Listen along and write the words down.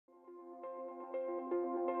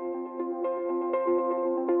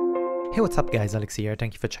Hey, what's up guys, Alex here,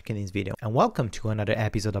 thank you for checking this video and welcome to another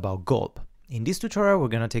episode about Gulp. In this tutorial we're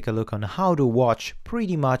gonna take a look on how to watch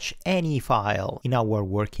pretty much any file in our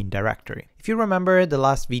working directory. If you remember the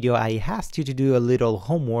last video, I asked you to do a little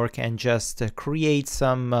homework and just create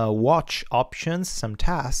some watch options, some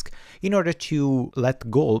tasks, in order to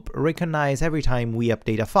let Gulp recognize every time we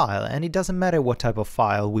update a file, and it doesn't matter what type of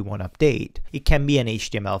file we want to update. It can be an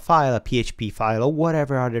HTML file, a PHP file, or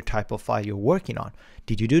whatever other type of file you're working on.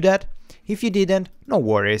 Did you do that? If you didn't, no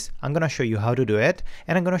worries, I'm gonna show you how to do it,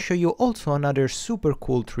 and I'm gonna show you also another super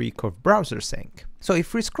cool trick of browser sync. So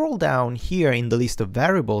if we scroll down here in the list of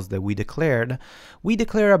variables that we declare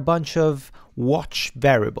a bunch of watch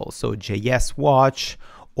variables, so JS watch,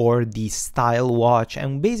 or the style watch,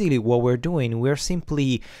 and basically what we're doing, we're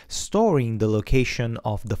simply storing the location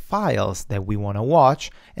of the files that we want to watch,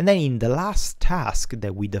 and then in the last task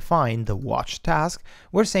that we define, the watch task,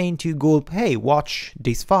 we're saying to Gulp, hey, watch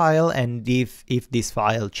this file, and if this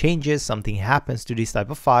file changes, something happens to this type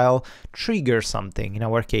of file, trigger something. In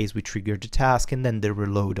our case, we trigger the task and then the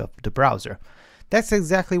reload of the browser. That's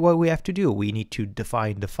exactly what we have to do. We need to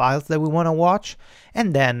define the files that we want to watch,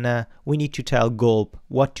 and then we need to tell Gulp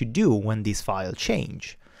what to do when these files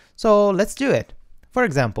change. So let's do it. For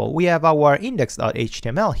example, we have our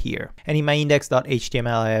index.html here, and in my index.html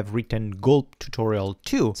I have written Gulp tutorial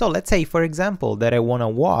 2. So let's say, for example, that I want to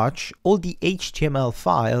watch all the HTML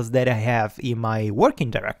files that I have in my working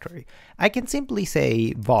directory. I can simply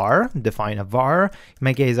say var, define a var. In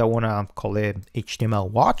my case, I want to call it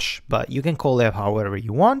HTML watch, but you can call it however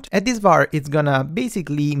you want. At this var, it's gonna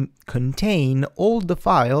basically contain all the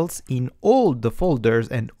files in all the folders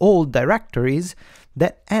and all directories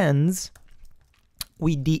that ends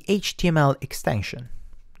with the HTML extension.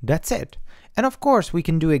 That's it. And of course, we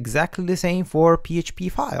can do exactly the same for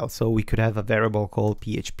PHP files. So we could have a variable called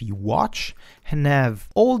PHP watch and have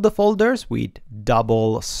all the folders with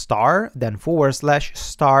double star, then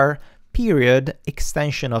 / period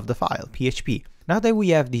extension of the file, PHP. Now that we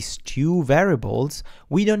have these two variables,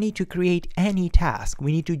 we don't need to create any task.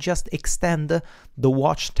 We need to just extend the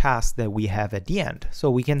watch task that we have at the end. So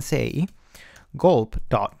we can say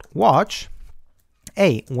gulp.watch,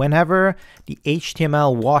 hey, whenever the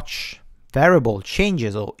HTML watch variable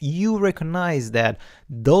changes, or you recognize that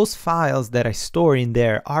those files that I store in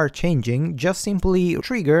there are changing, just simply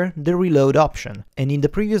trigger the reload option. And in the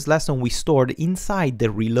previous lesson, we stored inside the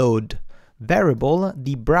reload variable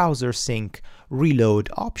the browser sync reload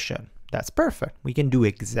option. That's perfect. We can do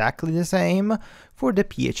exactly the same for the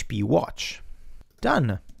PHP watch.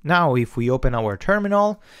 Done. Now, if we open our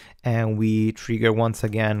terminal and we trigger once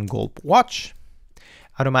again Gulp watch,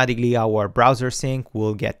 automatically our browser sync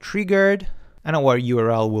will get triggered and our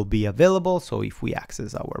URL will be available. So if we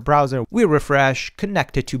access our browser, we refresh,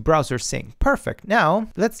 connected to browser sync. Perfect. Now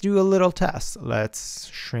let's do a little test. Let's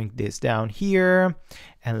shrink this down here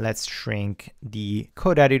and let's shrink the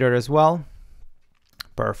code editor as well.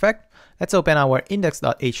 Perfect. Let's open our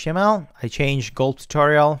index.html. I change Gulp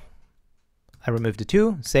tutorial. I remove the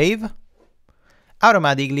 2, save.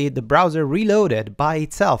 Automatically the browser reloaded by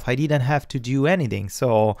itself. I didn't have to do anything.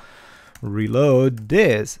 So reload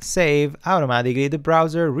this, save, automatically the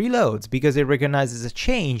browser reloads because it recognizes a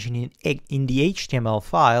change in the HTML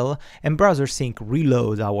file, and browser sync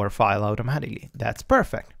reloads our file automatically. That's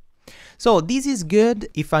perfect. So this is good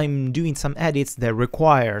if I'm doing some edits that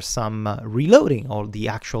require some reloading, or the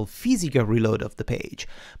actual physical reload of the page.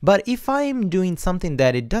 But if I'm doing something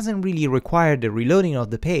that it doesn't really require the reloading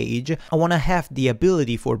of the page, I want to have the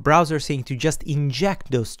ability for browser sync to just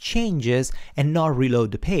inject those changes and not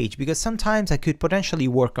reload the page, because sometimes I could potentially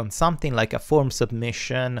work on something like a form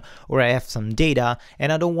submission, or I have some data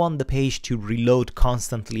and I don't want the page to reload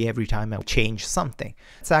constantly every time I change something.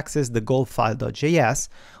 Let's access the gulp file.js.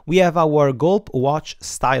 We have our Gulp watch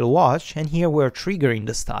style watch, and here we're triggering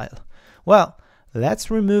the style. Well,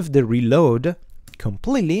 let's remove the reload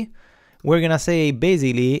completely. We're gonna say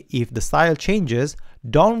basically, if the style changes,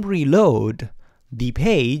 don't reload the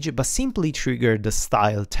page, but simply trigger the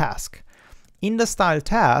style task. In the style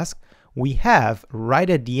task, we have right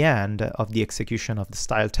at the end of the execution of the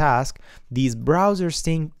style task, this browser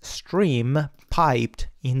sync stream piped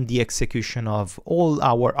in the execution of all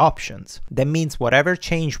our options. That means whatever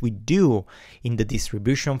change we do in the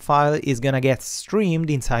distribution file is gonna get streamed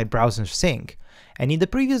inside browser sync. And in the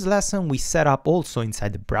previous lesson, we set up also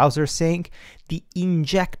inside the browser sync the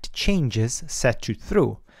inject changes set to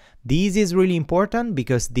true. This is really important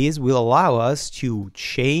because this will allow us to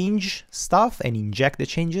change stuff and inject the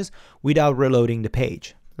changes without reloading the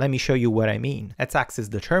page. Let me show you what I mean. Let's access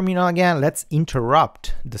the terminal again. Let's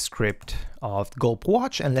interrupt the script of Gulp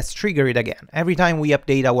watch and let's trigger it again. Every time we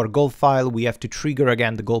update our Gulp file, we have to trigger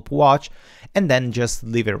again the Gulp watch and then just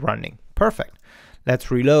leave it running. Perfect. Let's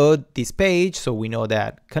reload this page so we know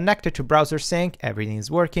that connected to browser sync, everything is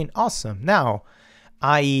working. Awesome. Now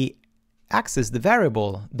I access the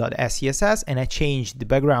variable.scss and I change the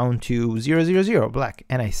background to 000 black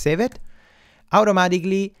and I save it.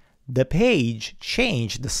 Automatically the page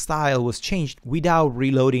changed, the style was changed without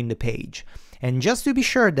reloading the page. And just to be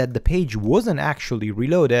sure that the page wasn't actually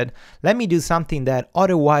reloaded, let me do something that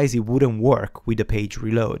otherwise it wouldn't work with the page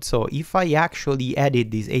reload. So if I actually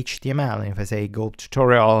edit this HTML, and if I say Gulp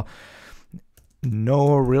tutorial,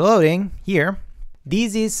 no reloading here,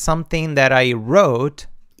 this is something that I wrote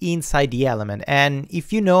inside the element. And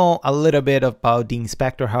if you know a little bit about the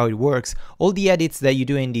inspector, how it works, all the edits that you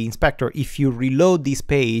do in the inspector, if you reload this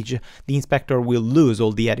page, the inspector will lose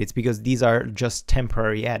all the edits because these are just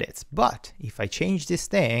temporary edits. But if I change this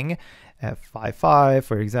thing, F55,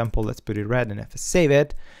 for example, let's put it red and if I save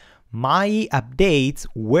it, my updates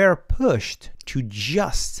were pushed to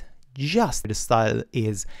just the style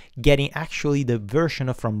is getting actually the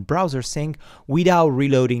version from browser sync without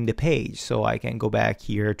reloading the page. So I can go back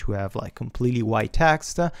here to have like completely white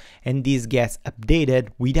text and this gets updated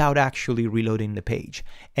without actually reloading the page.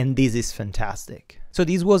 And this is fantastic. So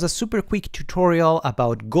this was a super quick tutorial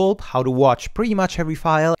about Gulp, how to watch pretty much every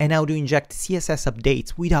file and how to inject CSS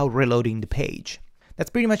updates without reloading the page. That's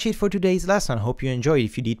pretty much it for today's lesson. Hope you enjoyed.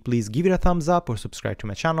 If you did, please give it a thumbs up or subscribe to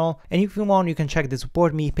my channel. And if you want, you can check the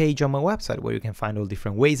support me page on my website where you can find all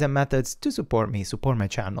different ways and methods to support me, support my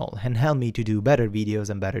channel, and help me to do better videos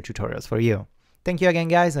and better tutorials for you. Thank you again,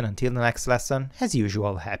 guys, and until the next lesson, as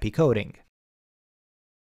usual, happy coding!